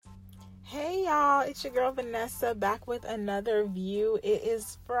y'all, it's your girl Vanessa back with another view. It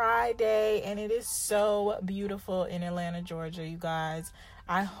is Friday and it is so beautiful in Atlanta, Georgia, you guys.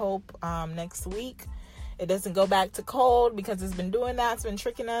 I hope next week it doesn't go back to cold because it's been doing that. It's been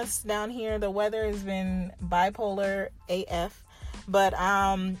tricking us down here. The weather has been bipolar AF. But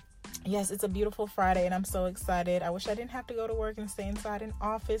yes, it's a beautiful Friday and I'm so excited. I wish I didn't have to go to work and stay inside an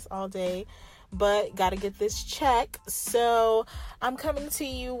office all day, but got to get this check. So I'm coming to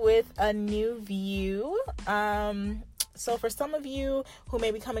you with a new view. So for some of you who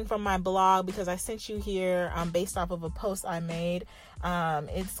may be coming from my blog, because I sent you here based off of a post I made,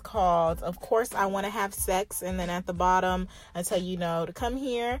 it's called, Of Course I Want to Have Sex. And then at the bottom, I tell you, to come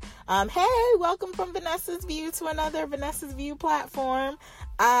here. Hey, welcome from Vanessa's View to another Vanessa's View platform.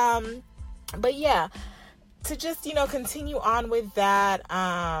 But yeah, to just, continue on with that,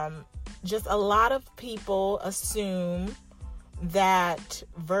 just a lot of people assume that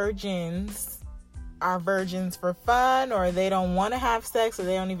virgins are virgins for fun, or they don't want to have sex, or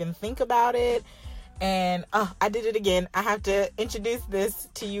they don't even think about it. And I did it again. I have to introduce this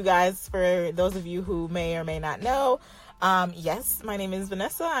to you guys for those of you who may or may not know. Yes, my name is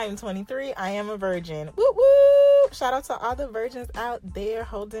Vanessa. I'm 23. I am a virgin. Woo woo! Shout out to all the virgins out there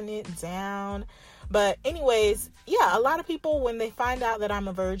holding it down. But anyways, yeah, a lot of people, when they find out that I'm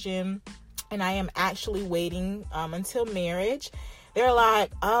a virgin and I am actually waiting until marriage, they're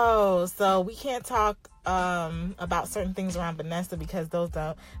like, oh, so we can't talk about certain things around Vanessa because those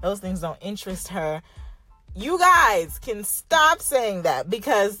things don't interest her. You guys can stop saying that,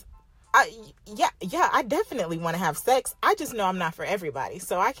 because I definitely want to have sex. I just know I'm not for everybody.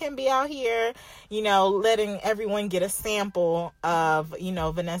 So I can be out here, letting everyone get a sample of,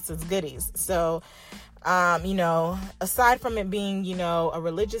 Vanessa's goodies. So, aside from it being, a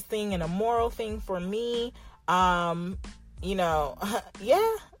religious thing and a moral thing for me, yeah,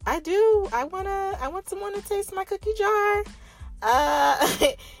 I do. I want someone to taste my cookie jar.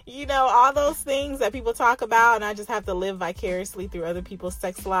 All those things that people talk about, and I just have to live vicariously through other people's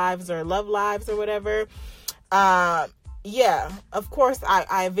sex lives or love lives or whatever. Yeah, of course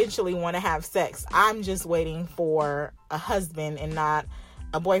I eventually want to have sex. I'm just waiting for a husband and not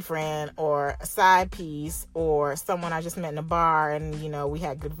a boyfriend or a side piece or someone I just met in a bar and, we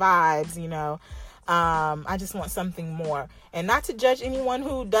had good vibes, I just want something more. And not to judge anyone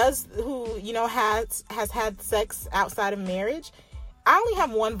who has had sex outside of marriage. I only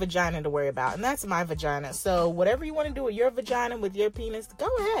have one vagina to worry about, and that's my vagina. So whatever you want to do with your vagina, with your penis, go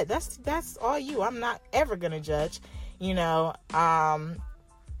ahead. That's all you. I'm not ever going to judge, But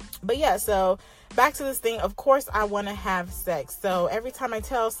yeah, so back to this thing. Of course I want to have sex. So every time I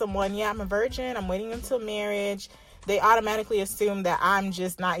tell someone, yeah, I'm a virgin, I'm waiting until marriage, they automatically assume that I'm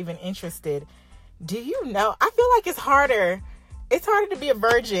just not even interested. Do you know? I feel like it's harder to be a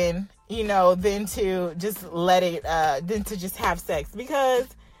virgin, than to just than to just have sex. Because,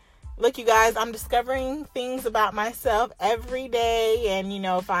 look, you guys, I'm discovering things about myself every day. And,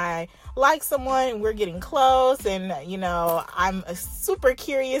 if I like someone and we're getting close and, I'm a super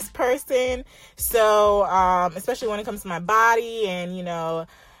curious person. So, especially when it comes to my body and,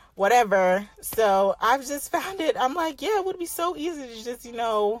 whatever. So I've just found it. I'm like, yeah, it would be so easy to just,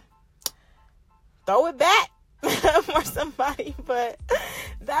 throw it back for somebody, but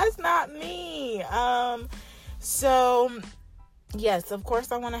that's not me. So yes, of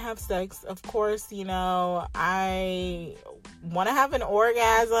course I want to have sex. Of course, I want to have an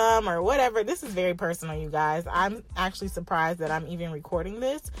orgasm or whatever. This is very personal, you guys. I'm actually surprised that I'm even recording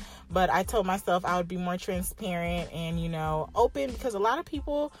this, but I told myself I would be more transparent and, open, because a lot of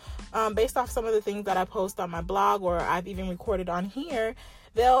people, based off some of the things that I post on my blog or I've even recorded on here,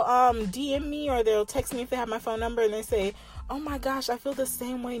 they'll DM me or they'll text me if they have my phone number and they say, oh my gosh, I feel the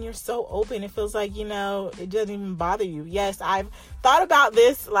same way and you're so open. It feels like, it doesn't even bother you. Yes, I've thought about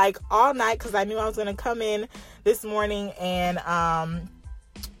this like all night because I knew I was going to come in this morning and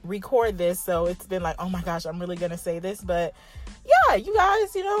record this. So it's been like, oh my gosh, I'm really going to say this. But yeah, you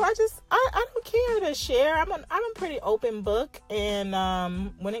guys, I don't care to share. I'm a pretty open book. And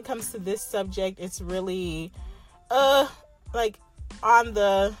when it comes to this subject, it's really like on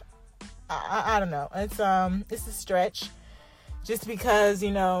the I don't know, it's a stretch just because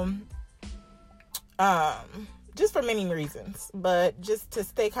just for many reasons, but just to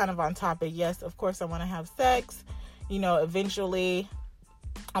stay kind of on topic. Yes, of course I want to have sex. Eventually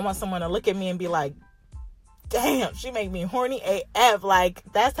I want someone to look at me and be like, damn, she make me horny AF. Like,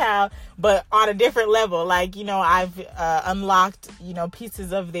 that's how, but on a different level. Like, I've unlocked,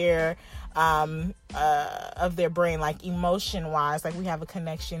 pieces of their brain, like emotion wise, like we have a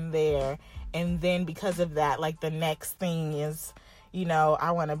connection there. And then because of that, like the next thing is,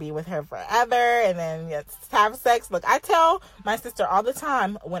 I want to be with her forever and then have sex. Look, I tell my sister all the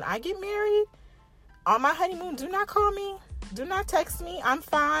time, when I get married on my honeymoon, do not call me. Do not text me. I'm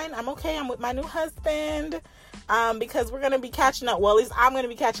fine. I'm okay. I'm with my new husband. Because we're going to be catching up. Well, at least I'm going to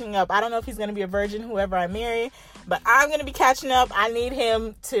be catching up. I don't know if he's going to be a virgin, whoever I marry, but I'm going to be catching up. I need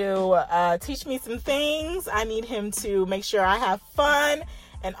him to teach me some things. I need him to make sure I have fun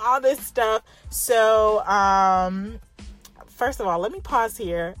and all this stuff. So, first of all, let me pause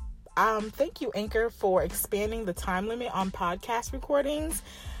here. Thank you, Anchor, for expanding the time limit on podcast recordings,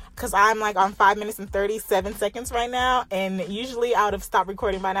 because I'm like on 5 minutes and 37 seconds right now. And usually I would have stopped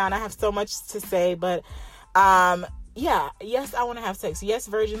recording by now, and I have so much to say, but yes, I want to have sex. Yes,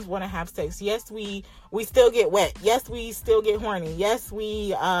 virgins want to have sex. Yes, we still get wet. Yes, we still get horny. Yes, we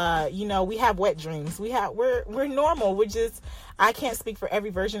have wet dreams. We're normal. I can't speak for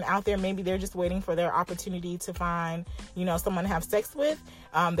every virgin out there. Maybe they're just waiting for their opportunity to find, someone to have sex with.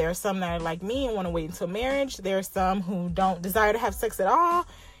 There are some that are like me and want to wait until marriage. There are some who don't desire to have sex at all,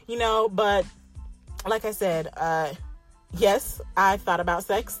 but like I said, yes, I thought about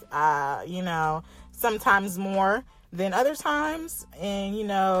sex, sometimes more than other times. And,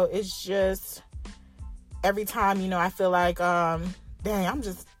 it's just every time, I feel like, dang, I'm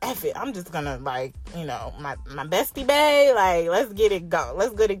just F it. I'm just gonna my bestie bae, like, let's get it go.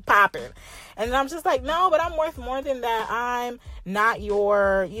 Let's get it popping. And I'm just like, no, but I'm worth more than that. I'm not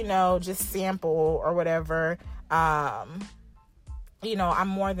your, just sample or whatever. I'm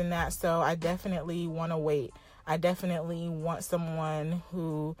more than that. So I definitely want to wait. I definitely want someone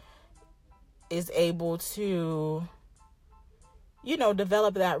who is able to,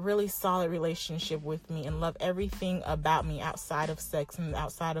 develop that really solid relationship with me and love everything about me outside of sex and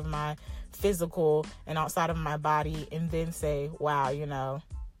outside of my physical and outside of my body, and then say, wow,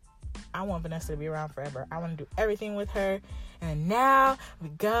 I want Vanessa to be around forever. I want to do everything with her. And now we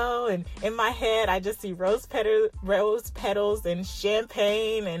go, and in my head, I just see rose petals and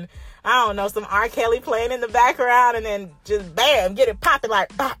champagne and, I don't know, some R. Kelly playing in the background, and then just bam, get it popping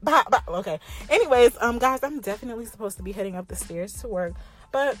like, bah, bah, bah. Okay. Anyways, guys, I'm definitely supposed to be heading up the stairs to work.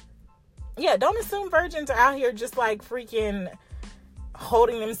 But yeah, don't assume virgins are out here just like freaking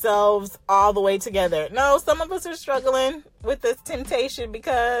holding themselves all the way together. No, some of us are struggling with this temptation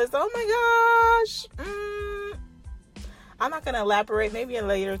because, oh my gosh, I'm not going to elaborate. Maybe a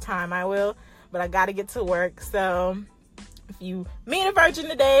later time I will, but I got to get to work. So if you meet a virgin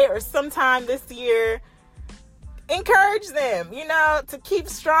today or sometime this year, encourage them, to keep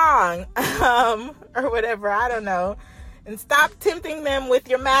strong, or whatever. I don't know. And stop tempting them with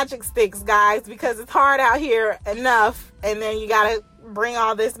your magic sticks, guys, because it's hard out here enough. And then you got to bring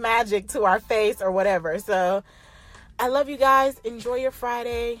all this magic to our face or whatever. So I love you guys. Enjoy your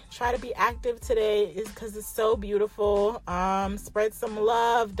Friday. Try to be active today because it's so beautiful. Spread some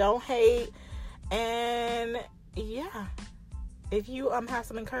love. Don't hate. And yeah, if you have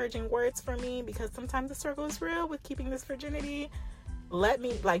some encouraging words for me, because sometimes the struggle is real with keeping this virginity, let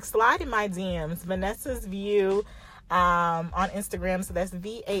me slide in my DMs. Vanessa's View on Instagram. So that's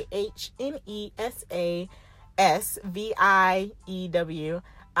VAHNESASVIEW.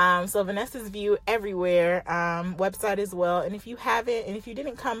 So Vanessa's View everywhere, website as well. And if you haven't, and if you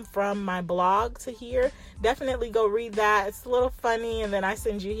didn't come from my blog to here, definitely go read that. It's a little funny, and then I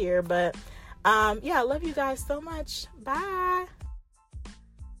send you here. But yeah, I love you guys so much. Bye.